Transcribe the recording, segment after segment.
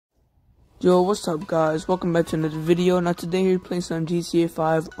Yo, what's up guys? Welcome back to another video. Now today we're playing some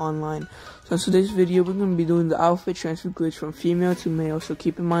GTA5 online. So in today's video we're going to be doing the outfit transfer glitch from female to male. So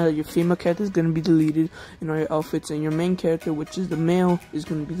keep in mind that your female character is going to be deleted in all your outfits, and your main character, which is the male, is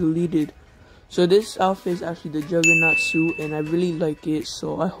going to be deleted. So this outfit is actually the juggernaut suit, and I really like it,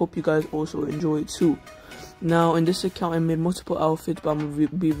 so I hope you guys also enjoy it too. Now in this account I made multiple outfits, but I'm going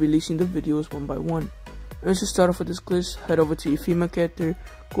to be releasing the videos one by one. Let's just start off with this glitch. Head over to your female character,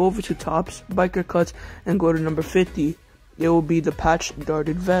 go over to tops, biker cuts, and go to number 50. It will be the patch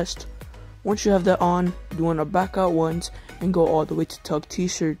darted vest. Once you have that on, you want to back out once and go all the way to tug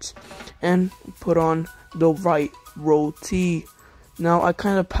t-shirts and put on the right roll tee. Now I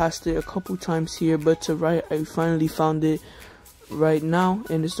kind of passed it a couple times here, but to right, I finally found it right now,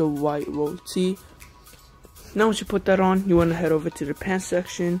 and it's the white roll tee. Now once you put that on, you want to head over to the pants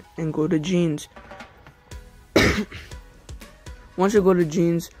section and go to jeans. Once you go to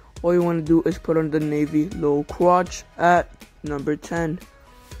jeans, all you want to do is put on the navy low crotch at number 10.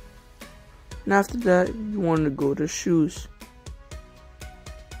 And after that, you want to go to shoes.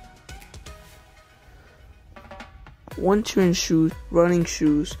 Once you're in shoes,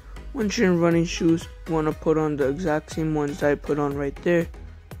 once you're in running shoes, you want to put on the exact same ones that I put on right there.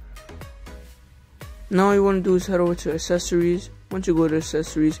 Now all you want to do is head over to accessories. Once you go to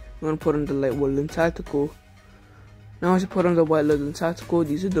accessories, you want to put on the light woolen tactical. Now once you put on the white leather tactical,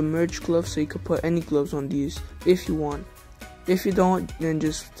 these are the merge gloves, so you can put any gloves on these if you want. If you don't, then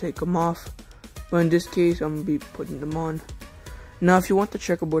just take them off. But in this case, I'm going to be putting them on. Now if you want the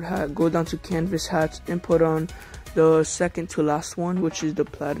checkerboard hat, go down to canvas hats and put on the second to last one, which is the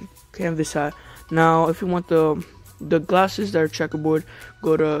plaid canvas hat. Now if you want the glasses that are checkerboard,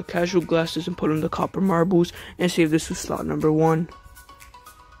 go to casual glasses and put on the copper marbles and save this to slot number 1.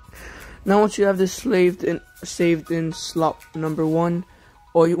 Now once you have this saved in slot number 1,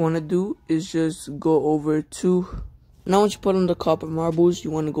 all you want to do is just go over to, now once you put on the copper marbles,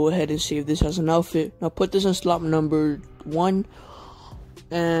 you want to go ahead and save this as an outfit. Now put this in slot number 1,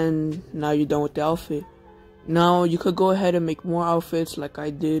 and now you're done with the outfit. Now you could go ahead and make more outfits like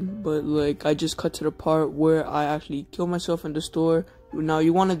I did, but like I just cut to the part where I actually killed myself in the store. Now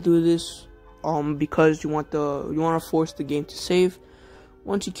you want to do this because you want to force the game to save.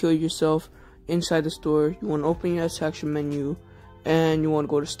 Once you kill yourself inside the store, you want to open your action menu and you want to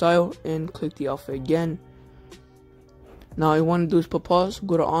go to style and click the outfit again. Now all you want to do is pause,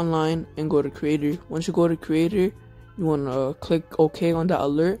 go to online and go to creator. Once you go to creator, you want to click OK on that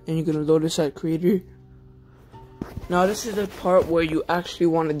alert and you're going to load this at creator. Now this is the part where you actually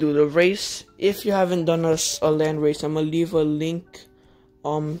want to do the race. If you haven't done a land race, I'm going to leave a link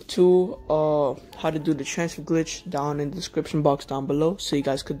to how to do the transfer glitch down in the description box down below, so you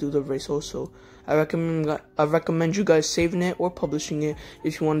guys could do the race also. I recommend you guys saving it or publishing it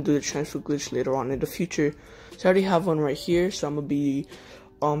if you want to do the transfer glitch later on in the future. So I already have one right here, so I'm gonna be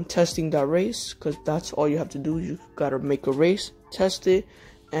testing that race, because that's all you have to do. You gotta make a race, test it,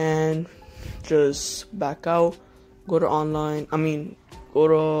 and just back out, go to online,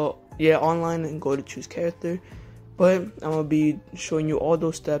 online and go to choose character. But I'm going to be showing you all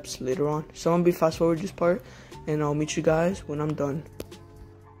those steps later on. So I'm going to be fast forward this part, and I'll meet you guys when I'm done.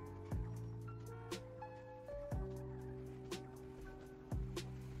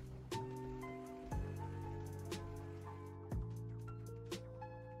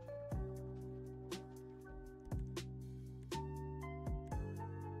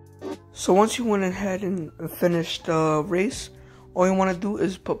 So once you went ahead and finished the race, all you want to do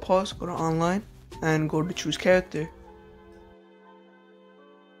is put pause, go to online, and go to choose character.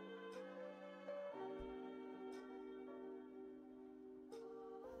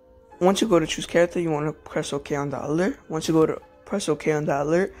 Once you go to choose character, you want to press OK on that alert. Once you go to press OK on that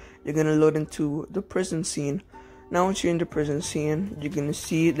alert, you're going to load into the prison scene. Now once you're in the prison scene, you're going to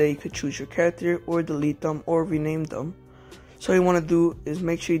see that you could choose your character or delete them or rename them. So all you want to do is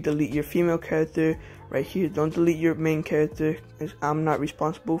make sure you delete your female character right here. Don't delete your main character, because I'm not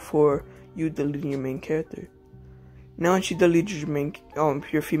responsible for you deleting your main character. Now once you delete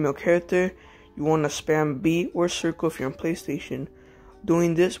your female character, you want to spam B or circle if you're on PlayStation.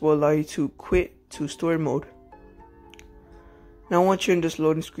 Doing this will allow you to quit to story mode. Now once you're in this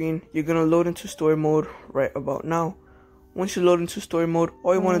loading screen, you're going to load into story mode right about now. Once you load into story mode,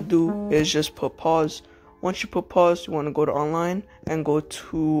 all you want to do is just put pause. Once you put pause, you want to go to online and go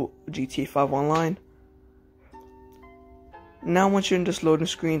to GTA5 online. Now once you're in this loading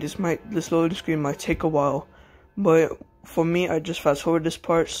screen, this loading screen might take a while, but for me, I just fast forward this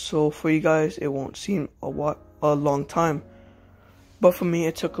part, so for you guys it won't seem a long time. But for me,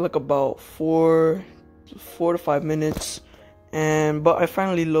 it took like about 4 to 5 minutes, But I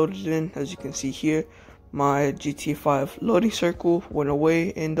finally loaded it in. As you can see here, my GTA5 loading circle went away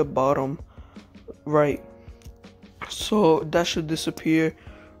in the bottom right. So that should disappear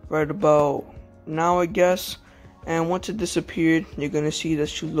right about now, I guess. And once it disappeared, you're gonna see that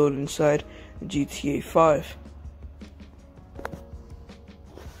should load inside GTA 5.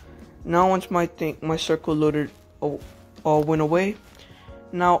 Now once my circle loaded all went away,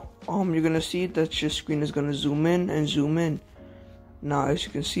 now you're gonna see that your screen is gonna zoom in and zoom in. Now as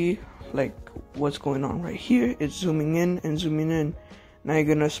you can see, like what's going on right here, it's zooming in and zooming in. Now you're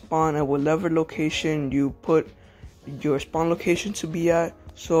gonna spawn at whatever location you put your spawn location to be at.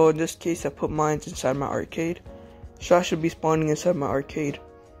 So in this case I put mine inside my arcade, so I should be spawning inside my arcade.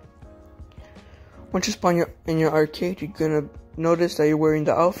 Once you spawn in your arcade, you're gonna notice that you're wearing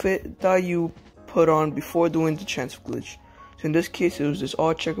the outfit that you put on before doing the transfer glitch. So in this case it was this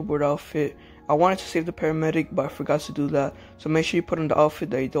all checkerboard outfit. I wanted to save the paramedic, but I forgot to do that, so make sure you put on the outfit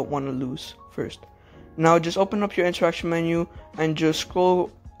that you don't want to lose first. Now just open up your interaction menu and just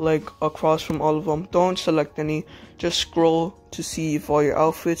scroll like across from all of them. Don't select any, just scroll to see if all your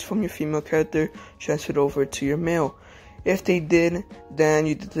outfits from your female character transferred over to your male. If they did, then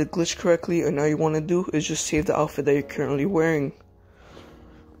you did the glitch correctly, and all you want to do is just save the outfit that you're currently wearing.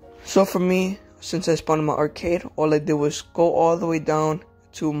 So for me, since I spawned in my arcade, all I did was go all the way down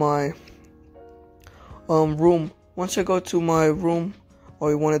to my room. Once I go to my room, all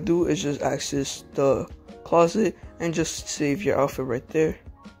you want to do is just access the closet and just save your outfit right there.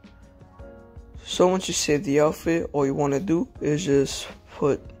 So once you save the outfit, all you want to do is just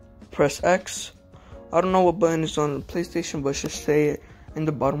press X. I don't know what button is on the PlayStation, but just say it in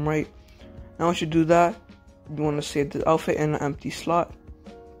the bottom right. Now once you do that, you want to save the outfit in an empty slot.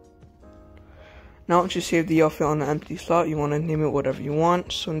 Now once you save the outfit on an empty slot, you want to name it whatever you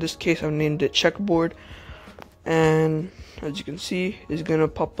want. So in this case, I've named it checkerboard. And as you can see, it's going to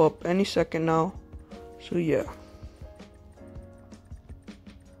pop up any second now. So yeah.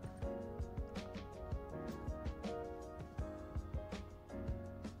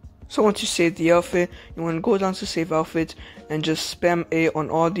 So once you save the outfit, you want to go down to save outfits and just spam A on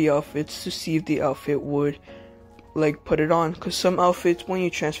all the outfits to see if the outfit would like put it on. Because some outfits, when you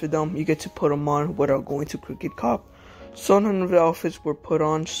transfer them, you get to put them on without going to Cricket Cop. So none of the outfits were put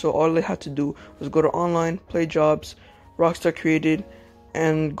on, so all I had to do was go to online, play jobs, Rockstar created,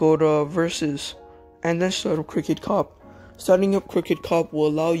 and go to versus, and then start up Cricket Cop. Starting up Cricket Cop will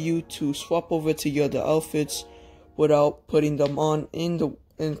allow you to swap over to your other outfits without putting them on in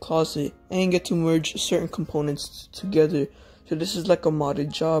closet, and get to merge certain components together. So this is like a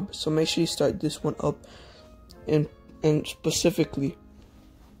modded job, so make sure you start this one up and specifically.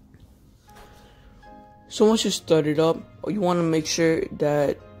 So once you start it up, you want to make sure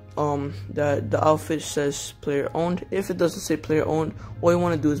that that the outfit says player owned. If it doesn't say player owned, all you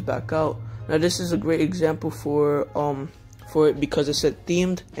want to do is back out. Now this is a great example for it because it said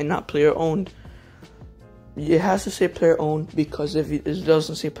themed and not player owned. It has to say player owned because if it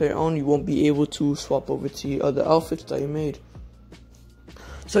doesn't say player owned, you won't be able to swap over to your other outfits that you made.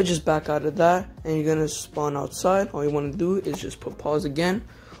 So just back out of that and you're gonna spawn outside. All you want to do is just put pause again.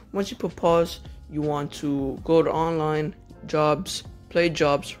 Once you put pause, you want to go to online, jobs, play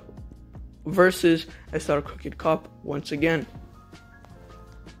jobs, versus, and start a Cricket Cop once again.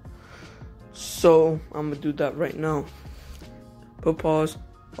 So I'm gonna do that right now. Put pause,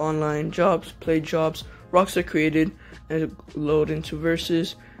 online, jobs, play jobs, Rockstar created, and load into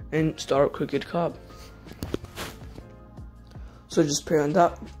versus, and start Cricket Cop. So just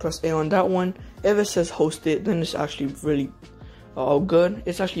press A on that one. If it says hosted, then it's actually really good.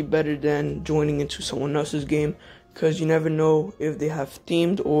 It's actually better than joining into someone else's game, because you never know if they have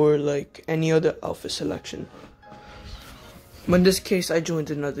themed or like any other outfit selection. But in this case, I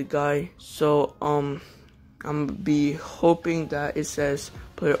joined another guy, so I'm gonna be hoping that it says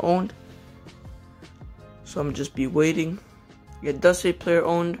player owned. So I'm just be waiting. It does say player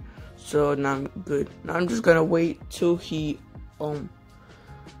owned, so now I'm good. Now I'm just gonna wait till he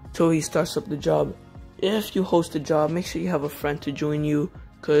starts up the job. If you host a job, make sure you have a friend to join you,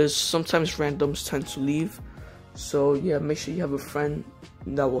 because sometimes randoms tend to leave. So yeah, make sure you have a friend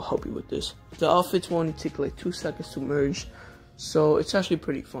that will help you with this. The outfits will only take like 2 seconds to merge, so it's actually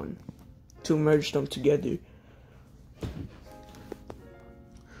pretty fun to merge them together.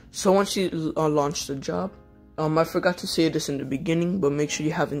 So once you launch the job, I forgot to say this in the beginning, but make sure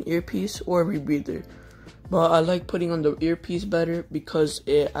you have an earpiece or a rebreather. But I like putting on the earpiece better because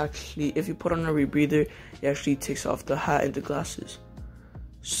it actually, if you put on a rebreather, it actually takes off the hat and the glasses.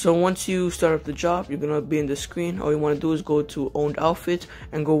 So once you start up the job, you're gonna be in the screen. All you want to do is go to owned outfits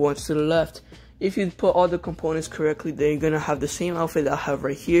and go once to the left. If you put all the components correctly, then you're gonna have the same outfit that I have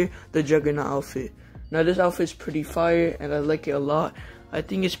right here, the Juggernaut outfit. Now this outfit is pretty fire and I like it a lot. I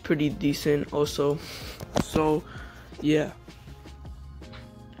think it's pretty decent also. So yeah.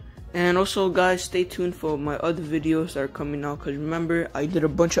 And also guys, stay tuned for my other videos that are coming out, because remember I did a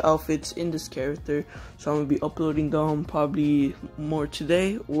bunch of outfits in this character, so I'm gonna be uploading them probably more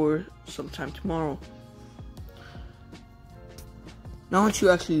today or sometime tomorrow. Now once you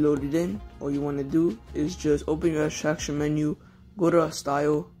actually load it in, all you want to do is just open your extraction menu, go to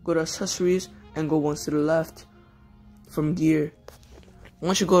style, go to accessories, and go once to the left from gear.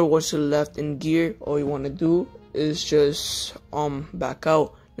 Once you go to once to the left in gear, all you want to do is just back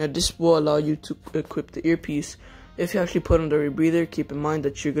out. Now this will allow you to equip the earpiece. If you actually put on the rebreather, keep in mind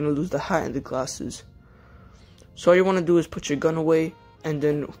that you're going to lose the hat and the glasses. So all you want to do is put your gun away and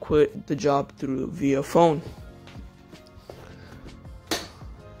then quit the job via phone.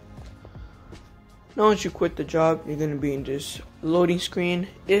 Now once you quit the job, you're going to be in this loading screen.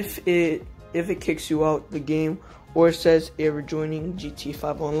 If it kicks you out the game, or it says error joining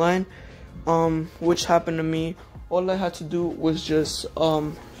GTA5 online, which happened to me, all I had to do was just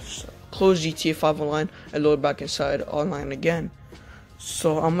close GTA5 online and load back inside online again.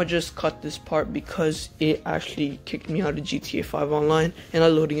 So I'm gonna just cut this part because it actually kicked me out of GTA5 online and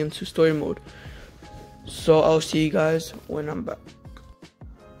I'm loading into story mode. So I'll see you guys when I'm back.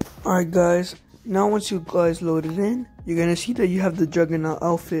 Alright guys, now once you guys loaded in, you're gonna see that you have the Juggernaut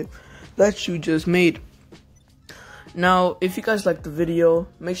outfit that you just made. Now, if you guys liked the video,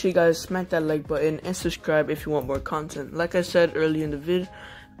 make sure you guys smack that like button and subscribe if you want more content. Like I said earlier in the vid,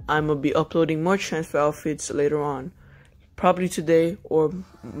 I'm going to be uploading more transfer outfits later on. Probably today or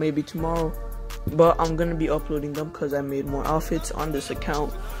maybe tomorrow. But I'm going to be uploading them because I made more outfits on this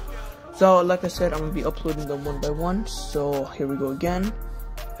account. So, like I said, I'm going to be uploading them one by one. So, here we go again.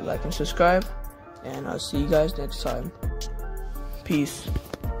 Like and subscribe. And I'll see you guys next time. Peace.